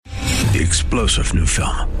The explosive new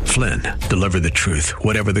film, Flynn, deliver the truth,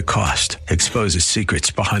 whatever the cost. Exposes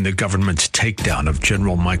secrets behind the government's takedown of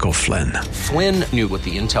General Michael Flynn. Flynn knew what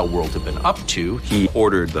the intel world had been up to. He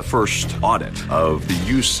ordered the first audit of the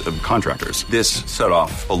use of contractors. This set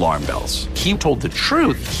off alarm bells. He told the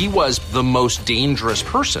truth. He was the most dangerous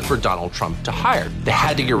person for Donald Trump to hire. They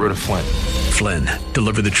had to get rid of Flynn. Flynn,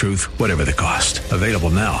 deliver the truth, whatever the cost. Available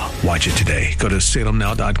now. Watch it today. Go to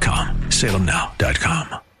salemnow.com.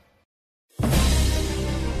 salemnow.com.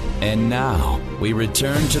 And now, we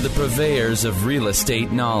return to the purveyors of real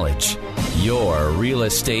estate knowledge. Your Real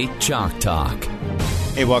Estate Chalk Talk.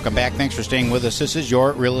 Hey, welcome back. Thanks for staying with us. This is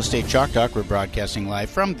your Real Estate Chalk Talk. We're broadcasting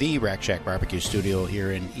live from the Rack Shack Barbecue Studio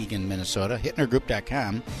here in Eagan, Minnesota.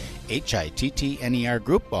 HittnerGroup.com, Hittner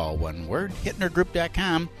Group, all one word,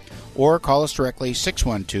 HittnerGroup.com, or call us directly,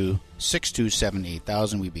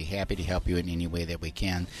 612-627-8000. We'd be happy to help you in any way that we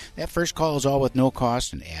can. That first call is all with no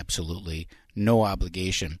cost and absolutely no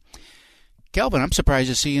obligation. Kelvin, I'm surprised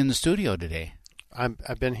to see you in the studio today.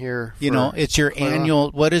 I've been here for, you know, it's your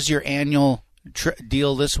annual, what is your annual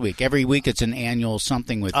deal this week? Every week it's an annual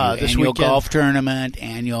something with you. This annual weekend, golf tournament,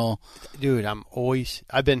 annual. Dude,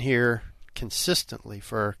 I've been here consistently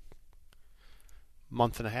for a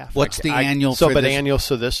month and a half. What's the annual for this? Annual,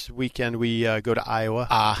 so this weekend we go to Iowa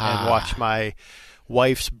and watch my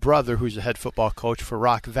wife's brother, who's a head football coach for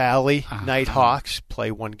Rock Valley Nighthawks,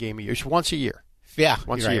 play one game a year. It's once a year. Yeah,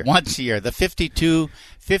 once a year. Once a year. The 52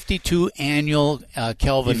 annual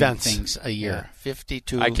Kelvin events things a year. Yeah.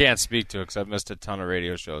 52. I can't speak to it because I've missed a ton of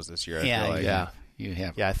radio shows this year. I feel like. You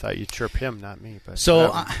have. Yeah, I thought you'd chirp him, not me. But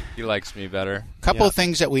so he likes me better. Couple of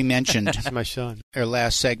things that we mentioned. He's my son. Our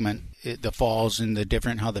last segment, the falls and the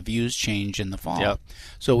different how the views change in the fall. Yep.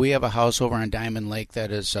 So we have a house over on Diamond Lake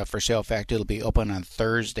that is for sale. In fact, it'll be open on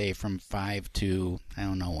Thursday from 5 to I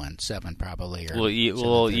don't know when, 7 probably. Or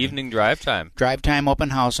little evening drive time. Drive time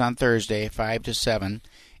open house on Thursday, 5 to 7,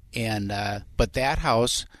 and but that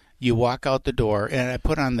house, you walk out the door, and I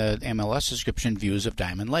put on the MLS description views of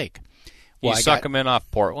Diamond Lake. Well, you suck them in off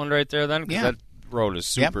Portland right there then? Because that road is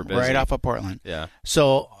super busy. Right off of Portland. Yeah.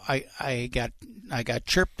 So I got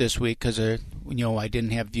chirped this week because I didn't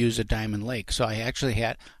have views of Diamond Lake. So I actually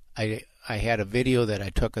had I had a video that I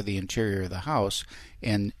took of the interior of the house,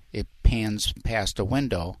 and it pans past a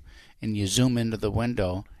window, and you zoom into the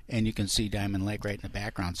window, and you can see Diamond Lake right in the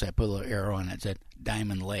background. So I put a little arrow on it that said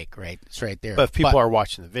Diamond Lake, right? It's right there. But if people are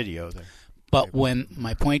watching the video there. But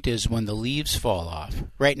my point is when the leaves fall off,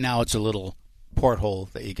 right now it's a little porthole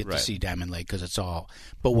that you get to see Diamond Lake because it's all.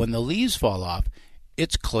 But when the leaves fall off,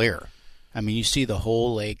 it's clear. I mean, you see the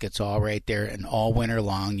whole lake. It's all right there, and all winter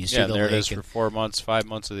long you see the lake. Yeah, there it is for 4 months, 5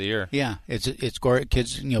 months of the year. Yeah, it's gorgeous.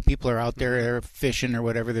 Kids, people are out there, they're fishing or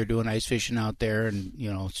whatever they're doing, ice fishing out there, and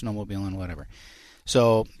snowmobiling, whatever.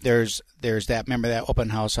 So there's that. Remember that open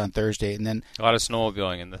house on Thursday, and then a lot of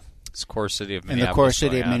snowmobiling in the core city of Minneapolis. In the core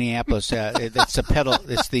city of Minneapolis, it's the pedal.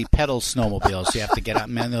 It's the pedal snowmobiles. You have to get out.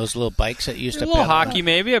 Man, those little bikes that used to pedal. A little hockey,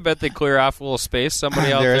 maybe. I bet they clear off a little space.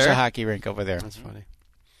 Somebody out there. There's a hockey rink over there. That's funny.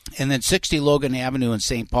 And then 60 Logan Avenue in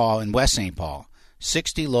St. Paul, in West St. Paul.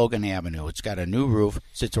 60 Logan Avenue. It's got a new roof.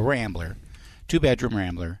 It's a Rambler, 2-bedroom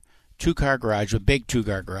Rambler, 2-car garage, a big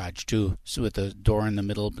 2-car garage too, so with the door in the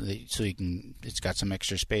middle, so you can. It's got some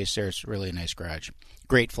extra space there. It's a really nice garage.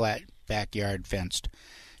 Great flat backyard, fenced.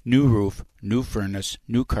 New roof, new furnace,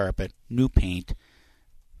 new carpet, new paint.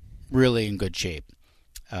 Really in good shape.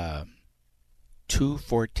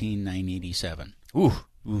 $214,987. Oof.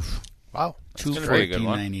 Wow.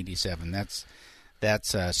 $214,987.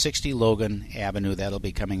 That's 60 Logan Avenue. That'll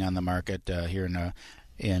be coming on the market here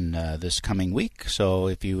in this coming week. So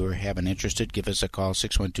if you have an interested, give us a call,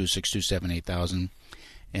 612-627-8000,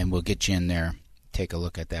 and we'll get you in there. Take a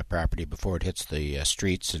look at that property before it hits the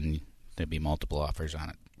streets, and there'll be multiple offers on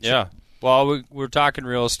it. Yeah. Well, we're talking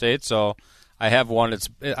real estate, so I have one.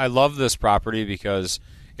 I love this property because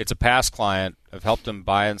it's a past client. I've helped him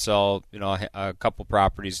buy and sell, a couple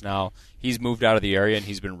properties now. He's moved out of the area, and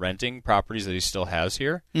he's been renting properties that he still has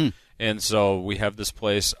here. And so we have this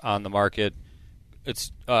place on the market.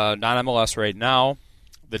 It's non-MLS right now.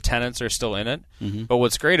 The tenants are still in it. Mm-hmm. But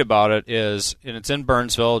what's great about it is, and it's in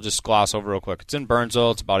Burnsville, just gloss over real quick. It's in Burnsville.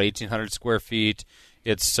 It's about 1,800 square feet.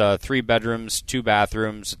 It's 3 bedrooms, 2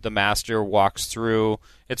 bathrooms. The master walks through.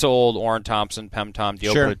 It's an old Orrin Thompson, Pemtom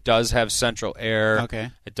deal, but it does have central air. Okay.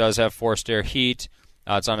 It does have forced air heat.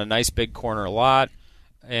 It's on a nice big corner lot,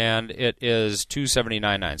 and it is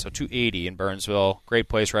 $279,900, so $280 in Burnsville. Great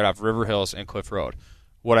place right off River Hills and Cliff Road.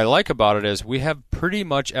 What I like about it is we have pretty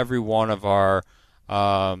much every one of our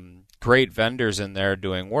great vendors in there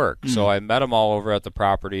doing work. So I met them all over at the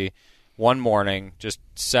property. one morning, just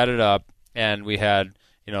set it up, and we had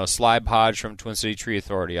Sly Hodge from Twin City Tree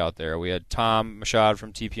Authority out there. We had Tom Machad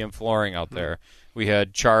from TPM Flooring out there. We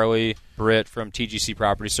had Charlie Britt from TGC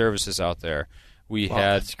Property Services out there.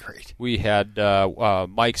 That's great. We had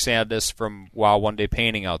Mike Sandus from Wow One Day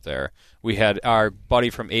Painting out there. We had our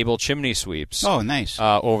buddy from Able Chimney Sweeps. Oh, nice.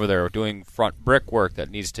 Over there doing front brick work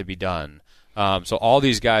that needs to be done. So all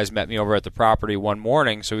these guys met me over at the property one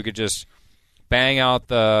morning so we could just bang out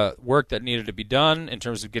the work that needed to be done in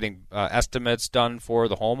terms of getting estimates done for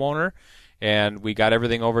the homeowner. And we got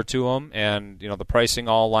everything over to them, and the pricing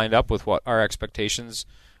all lined up with what our expectations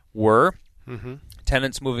were. Mm-hmm.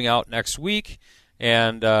 Tenants moving out next week.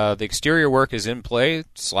 And the exterior work is in play.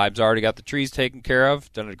 Slab's already got the trees taken care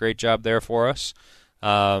of. Done a great job there for us.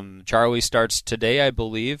 Charlie starts today, I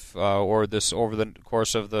believe, or this over the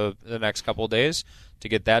course of the next couple of days to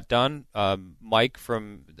get that done. Mike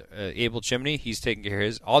from Able Chimney, he's taking care of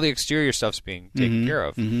his. All the exterior stuff's being taken care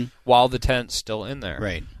of while the tent's still in there.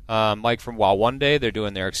 Right. Mike from Wow One Day, they're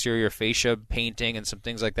doing their exterior fascia painting and some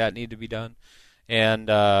things like that need to be done. And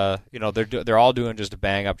they're all doing just a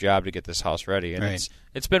bang up job to get this house ready. And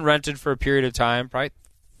it's been rented for a period of time, probably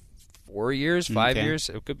 4 years, 5 years.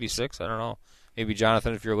 It could be 6. I don't know. Maybe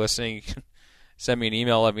Jonathan, if you're listening, you can send me an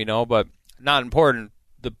email, let me know. But not important.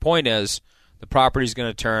 The point is the property's going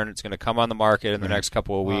to turn. It's going to come on the market in the next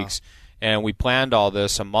couple of weeks. And we planned all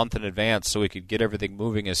this a month in advance so we could get everything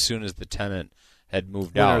moving as soon as the tenant had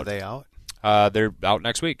moved out. When are they out? They're out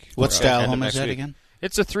next week. What style home is that again?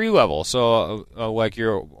 It's a 3-level, so like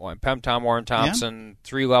your Pem Tom Warren Thompson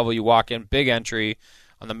 3-level. You walk in, big entry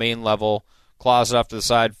on the main level, closet off to the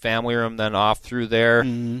side, family room, then off through there,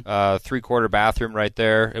 3-quarter bathroom right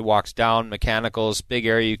there. It walks down, mechanicals, big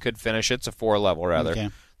area you could finish. It's a 4-level rather. Okay.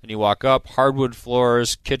 Then you walk up, hardwood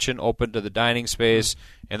floors, kitchen open to the dining space,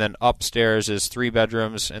 and then upstairs is 3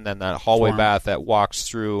 bedrooms, and then that hallway bath that walks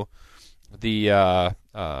through the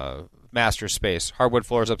master space. Hardwood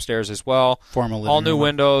floors upstairs as well. All new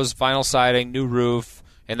windows, vinyl siding, new roof,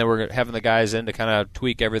 and then we're having the guys in to kind of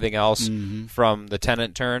tweak everything else from the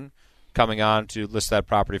tenant turn coming on to list that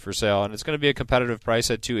property for sale. And it's going to be a competitive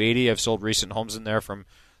price at $280. I've sold recent homes in there from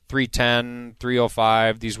 $310,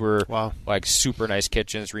 $305. These were like super nice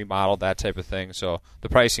kitchens, remodeled, that type of thing. So the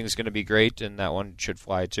pricing is going to be great, and that one should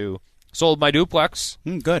fly too. Sold my duplex.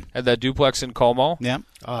 Good. Had that duplex in Como. Yeah.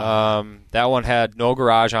 That one had no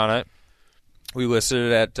garage on it. We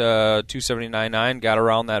listed it at $279.9. Got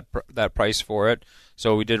around that price for it.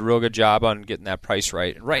 So we did a real good job on getting that price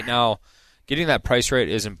right. And right now, getting that price right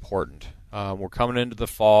is important. We're coming into the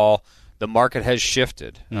fall. The market has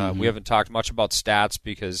shifted. We haven't talked much about stats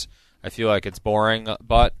because I feel like it's boring.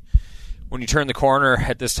 But when you turn the corner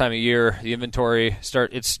at this time of year, the inventory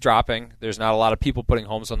it's dropping. There's not a lot of people putting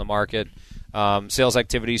homes on the market. Sales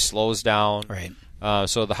activity slows down. Right.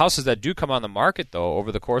 So the houses that do come on the market, though,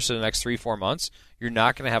 over the course of the next 3-4 months, you're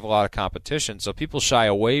not going to have a lot of competition. So people shy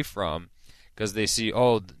away from because they see,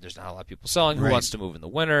 there's not a lot of people selling. Who wants to move in the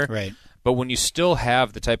winter? Right. But when you still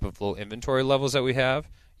have the type of low inventory levels that we have,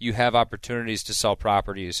 you have opportunities to sell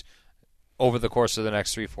properties over the course of the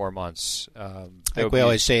next 3-4 months. Like we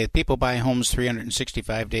always say, people buy homes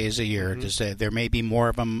 365 days a year. To say there may be more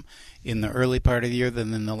of them in the early part of the year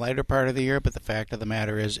than in the later part of the year, but the fact of the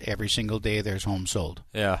matter is every single day there's homes sold.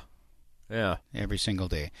 Yeah. Every single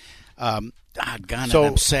day. I'm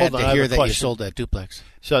So, sad hold on, to I hear have a that you question. sold that duplex.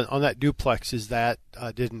 So on that duplex, is that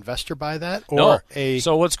did investor buy that No. or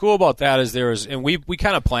So what's cool about that is and we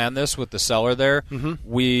kind of planned this with the seller there.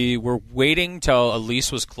 We were waiting till a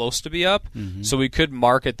lease was close to be up so we could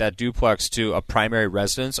market that duplex to a primary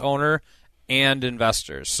residence owner and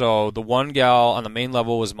investors. So the one gal on the main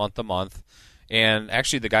level was month to month, and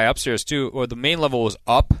actually the guy upstairs too, or the main level was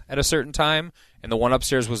up at a certain time, and the one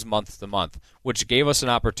upstairs was month to month, which gave us an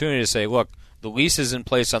opportunity to say, look, the lease is in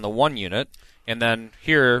place on the one unit, and then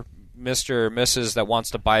here, Mr. or Mrs. that wants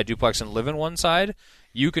to buy a duplex and live in one side,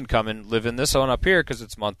 you can come and live in this one up here because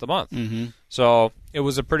it's month to month. So it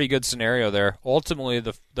was a pretty good scenario there. Ultimately,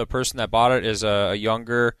 the person that bought it is a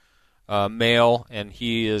younger male, and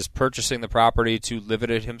he is purchasing the property to live in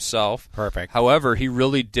it himself. Perfect. However, he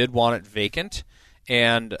really did want it vacant,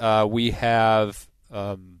 and we have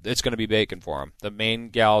it's going to be vacant for him. The main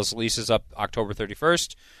gal's lease is up October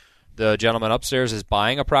 31st. The gentleman upstairs is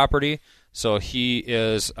buying a property, so he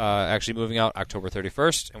is actually moving out October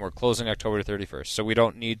 31st, and we're closing October 31st. So we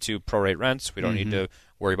don't need to prorate rents. We don't need to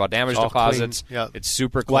worry about damage deposits. Yep. It's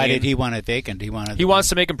super clean. Why did he want it vacant? He wants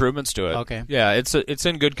to make improvements to it. Okay. Yeah, it's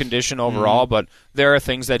in good condition overall, but there are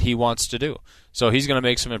things that he wants to do. So he's going to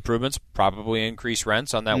make some improvements, probably increase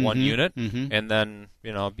rents on that one unit, and then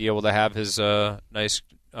be able to have his nice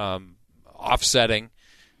offsetting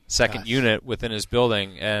second unit within his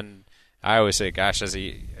building. And I always say, gosh, as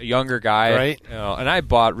a younger guy, right. And I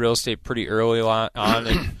bought real estate pretty early on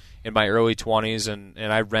in my early 20s, and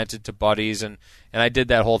I rented to buddies, and I did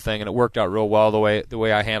that whole thing, and it worked out real well the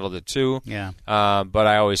way I handled it too. Yeah. But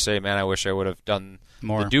I always say, man, I wish I would have done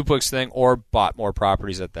more. The duplex thing or bought more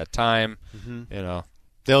properties at that time.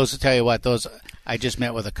 Those, tell you what, those I just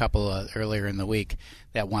met with a couple earlier in the week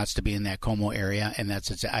that wants to be in that Como area, and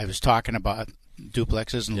I was talking about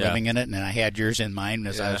duplexes and living in it, and I had yours in mind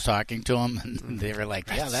as I was talking to them, and they were like,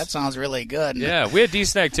 yeah, that sounds really good. Yeah, we had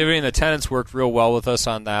decent activity, and the tenants worked real well with us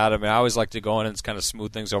on that. I mean, I always like to go in and kind of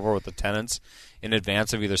smooth things over with the tenants in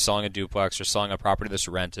advance of either selling a duplex or selling a property that's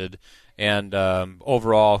rented, and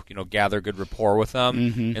overall, gather good rapport with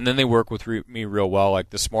them. And then they work with me real well.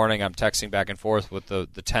 Like this morning, I'm texting back and forth with the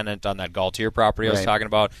tenant on that Gaultier property I was talking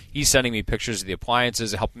about. He's sending me pictures of the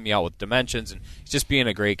appliances, helping me out with dimensions, and he's just being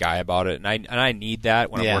a great guy about it. And I need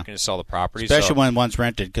that when I'm working to sell the property. Especially when one's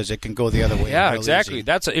rented, because it can go the other way. Yeah, exactly. Easy.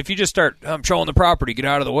 That's if you just start showing the property, get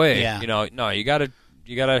out of the way. Yeah. No, you got to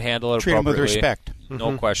handle it Treat them with appropriately. respect.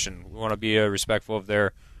 No question. We want to be respectful of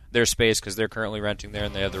their space because they're currently renting there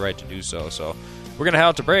and they have the right to do so. So we're going to head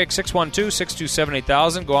out to break.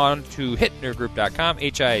 612-627-8000. Go on to hittnergroup.com,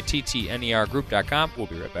 HITTNER group.com. We'll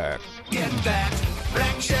be right back. Get that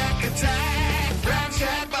Rack Shack attack, Rack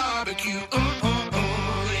Shack barbecue.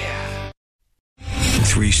 Yeah.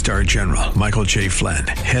 3-star General Michael J. Flynn,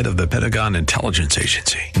 head of the Pentagon Intelligence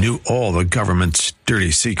Agency, knew all the government's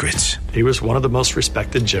dirty secrets. He was one of the most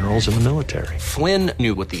respected generals in the military. Flynn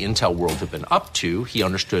knew what the intel world had been up to. He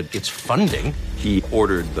understood its funding. He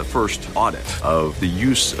ordered the first audit of the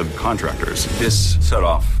use of contractors. This set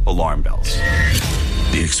off alarm bells.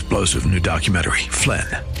 The explosive new documentary, Flynn,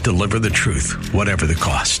 Deliver the Truth, Whatever the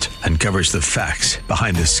Cost, uncovers the facts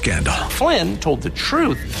behind this scandal. Flynn told the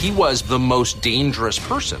truth. He was the most dangerous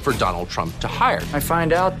person for Donald Trump to hire. I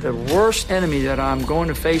find out the worst enemy that I'm going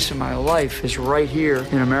to face in my life is right here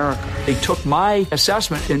in America. They took my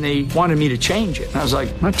assessment and they wanted me to change it. And I was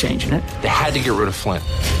like, I'm not changing it. They had to get rid of Flynn.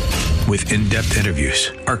 With in-depth interviews,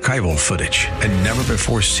 archival footage, and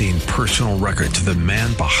never-before-seen personal records of the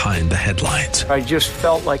man behind the headlines. I just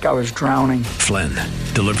felt like I was drowning. Flynn,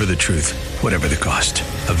 Deliver the Truth, Whatever the Cost.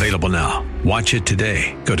 Available now. Watch it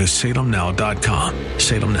today. Go to salemnow.com.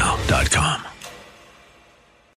 salemnow.com.